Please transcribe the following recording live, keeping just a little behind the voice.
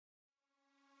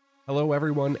Hello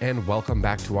everyone and welcome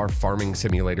back to our Farming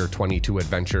Simulator 22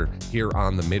 adventure here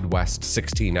on the Midwest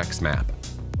 16X map.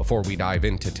 Before we dive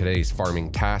into today's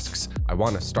farming tasks, I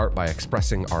want to start by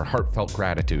expressing our heartfelt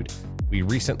gratitude. We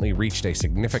recently reached a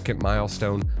significant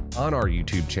milestone on our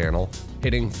YouTube channel,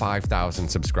 hitting 5,000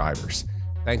 subscribers.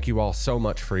 Thank you all so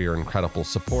much for your incredible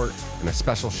support, and a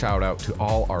special shout out to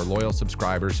all our loyal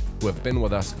subscribers who have been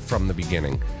with us from the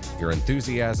beginning. Your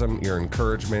enthusiasm, your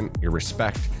encouragement, your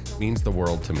respect means the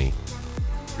world to me.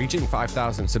 Reaching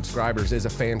 5,000 subscribers is a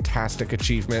fantastic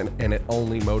achievement, and it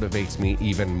only motivates me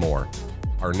even more.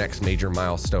 Our next major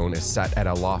milestone is set at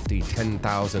a lofty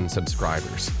 10,000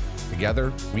 subscribers.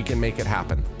 Together, we can make it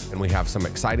happen, and we have some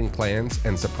exciting plans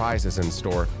and surprises in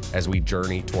store as we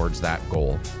journey towards that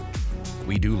goal.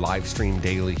 We do live stream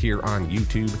daily here on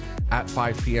YouTube at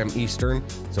 5 p.m. Eastern,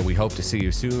 so we hope to see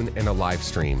you soon in a live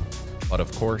stream. But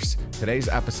of course, today's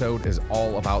episode is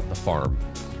all about the farm.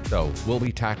 So we'll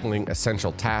be tackling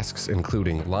essential tasks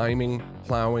including liming,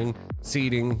 plowing,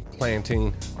 seeding,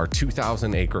 planting our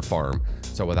 2,000 acre farm.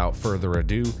 So without further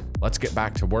ado, let's get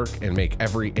back to work and make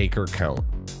every acre count.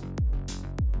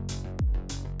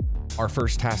 Our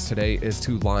first task today is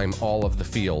to lime all of the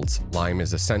fields. Lime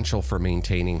is essential for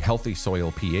maintaining healthy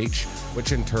soil pH,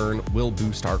 which in turn will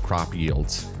boost our crop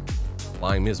yields.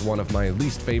 Lime is one of my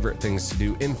least favorite things to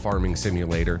do in Farming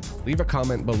Simulator. Leave a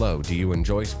comment below. Do you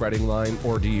enjoy spreading lime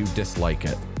or do you dislike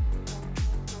it?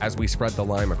 As we spread the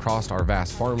lime across our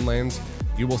vast farmlands,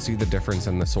 you will see the difference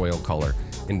in the soil color,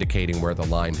 indicating where the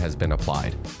lime has been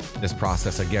applied. This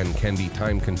process again can be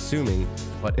time consuming,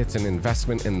 but it's an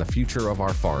investment in the future of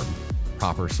our farm.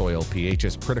 Proper soil pH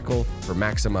is critical for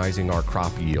maximizing our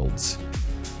crop yields.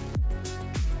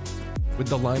 With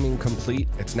the liming complete,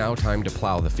 it's now time to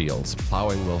plow the fields.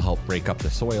 Plowing will help break up the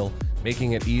soil,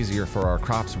 making it easier for our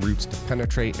crops' roots to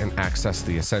penetrate and access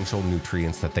the essential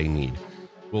nutrients that they need.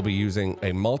 We'll be using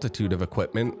a multitude of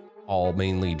equipment, all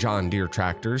mainly John Deere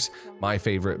tractors, my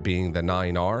favorite being the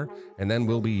 9R, and then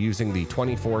we'll be using the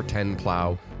 2410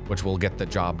 plow, which will get the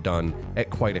job done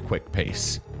at quite a quick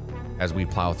pace. As we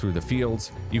plow through the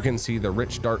fields, you can see the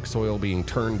rich dark soil being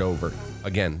turned over.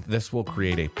 Again, this will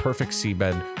create a perfect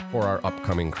seedbed for our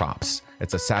upcoming crops.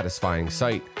 It's a satisfying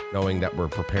sight knowing that we're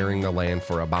preparing the land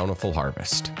for a bountiful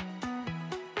harvest.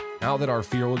 Now that our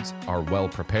fields are well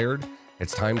prepared,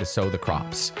 it's time to sow the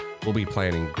crops. We'll be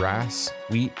planting grass,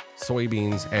 wheat,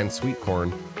 soybeans, and sweet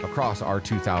corn across our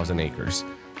 2,000 acres.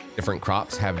 Different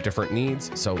crops have different needs,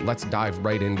 so let's dive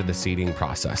right into the seeding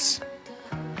process.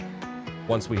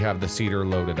 Once we have the seeder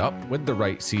loaded up with the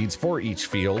right seeds for each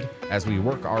field, as we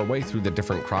work our way through the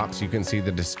different crops, you can see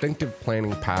the distinctive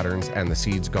planting patterns and the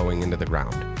seeds going into the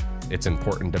ground. It's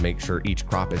important to make sure each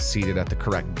crop is seeded at the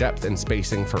correct depth and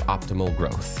spacing for optimal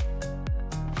growth.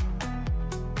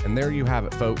 And there you have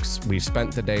it, folks. We've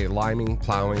spent the day liming,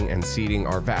 plowing, and seeding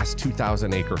our vast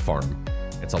 2,000 acre farm.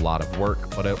 It's a lot of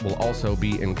work, but it will also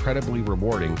be incredibly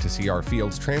rewarding to see our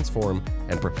fields transform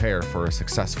and prepare for a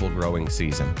successful growing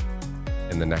season.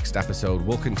 In the next episode,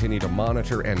 we'll continue to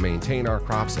monitor and maintain our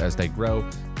crops as they grow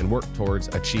and work towards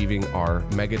achieving our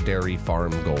mega dairy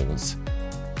farm goals.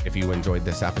 If you enjoyed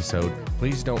this episode,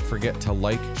 please don't forget to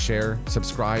like, share,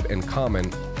 subscribe, and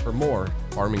comment for more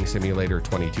Farming Simulator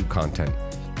 22 content.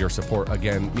 Your support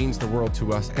again means the world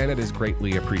to us, and it is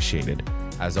greatly appreciated.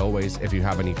 As always, if you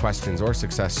have any questions or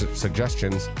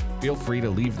suggestions, feel free to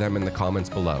leave them in the comments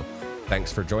below.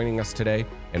 Thanks for joining us today,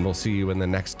 and we'll see you in the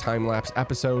next time-lapse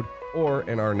episode or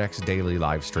in our next daily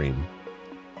live stream.